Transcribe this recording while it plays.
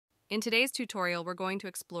In today's tutorial, we're going to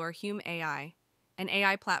explore Hume AI, an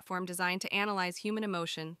AI platform designed to analyze human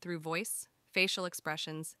emotion through voice, facial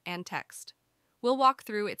expressions, and text. We'll walk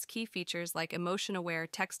through its key features like emotion-aware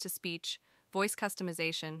text-to-speech, voice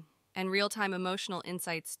customization, and real-time emotional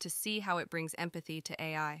insights to see how it brings empathy to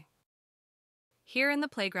AI. Here in the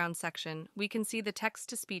playground section, we can see the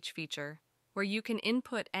text-to-speech feature, where you can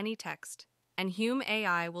input any text, and Hume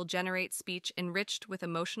AI will generate speech enriched with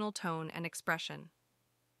emotional tone and expression.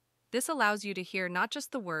 This allows you to hear not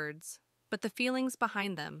just the words, but the feelings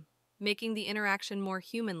behind them, making the interaction more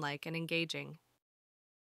human-like and engaging.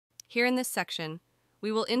 Here in this section,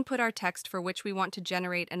 we will input our text for which we want to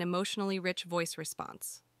generate an emotionally rich voice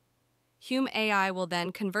response. Hume AI will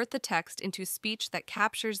then convert the text into speech that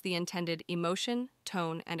captures the intended emotion,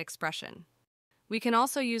 tone, and expression. We can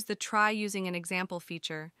also use the Try Using an Example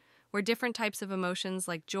feature, where different types of emotions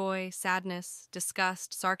like joy, sadness,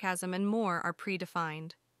 disgust, sarcasm, and more are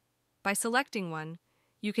predefined. By selecting one,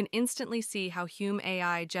 you can instantly see how Hume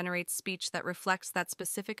AI generates speech that reflects that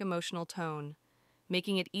specific emotional tone,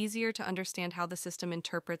 making it easier to understand how the system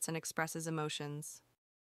interprets and expresses emotions.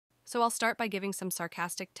 So I'll start by giving some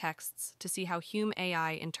sarcastic texts to see how Hume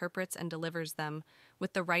AI interprets and delivers them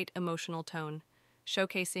with the right emotional tone,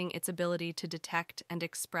 showcasing its ability to detect and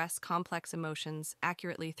express complex emotions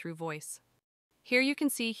accurately through voice. Here you can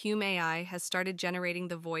see Hume AI has started generating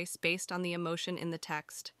the voice based on the emotion in the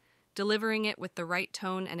text, delivering it with the right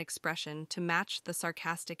tone and expression to match the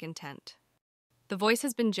sarcastic intent. The voice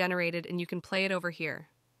has been generated and you can play it over here.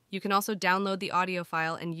 You can also download the audio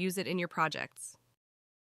file and use it in your projects.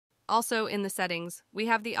 Also, in the settings, we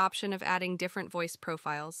have the option of adding different voice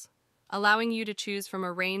profiles, allowing you to choose from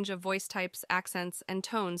a range of voice types, accents, and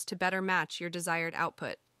tones to better match your desired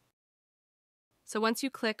output. So once you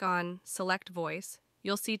click on Select Voice,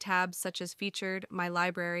 you'll see tabs such as Featured, My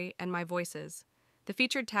Library, and My Voices. The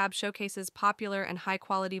Featured tab showcases popular and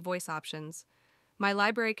high-quality voice options. My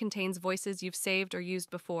Library contains voices you've saved or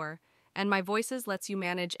used before, and My Voices lets you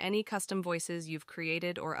manage any custom voices you've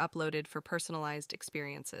created or uploaded for personalized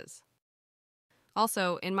experiences.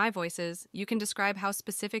 Also, in My Voices, you can describe how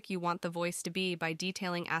specific you want the voice to be by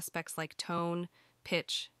detailing aspects like tone,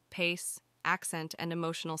 pitch, pace, accent, and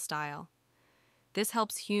emotional style. This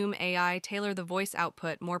helps Hume AI tailor the voice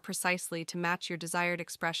output more precisely to match your desired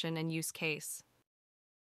expression and use case.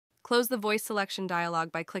 Close the voice selection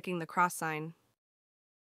dialog by clicking the cross sign.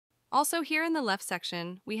 Also, here in the left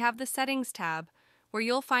section, we have the Settings tab, where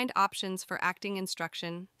you'll find options for acting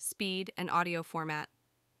instruction, speed, and audio format.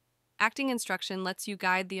 Acting instruction lets you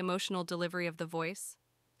guide the emotional delivery of the voice.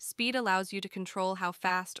 Speed allows you to control how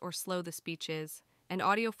fast or slow the speech is, and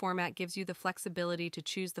audio format gives you the flexibility to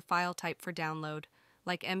choose the file type for download,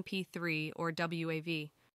 like MP3 or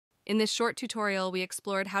WAV. In this short tutorial, we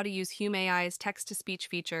explored how to use Hume AI's text-to-speech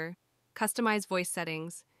feature, customize voice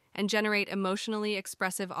settings, and generate emotionally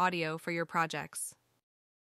expressive audio for your projects.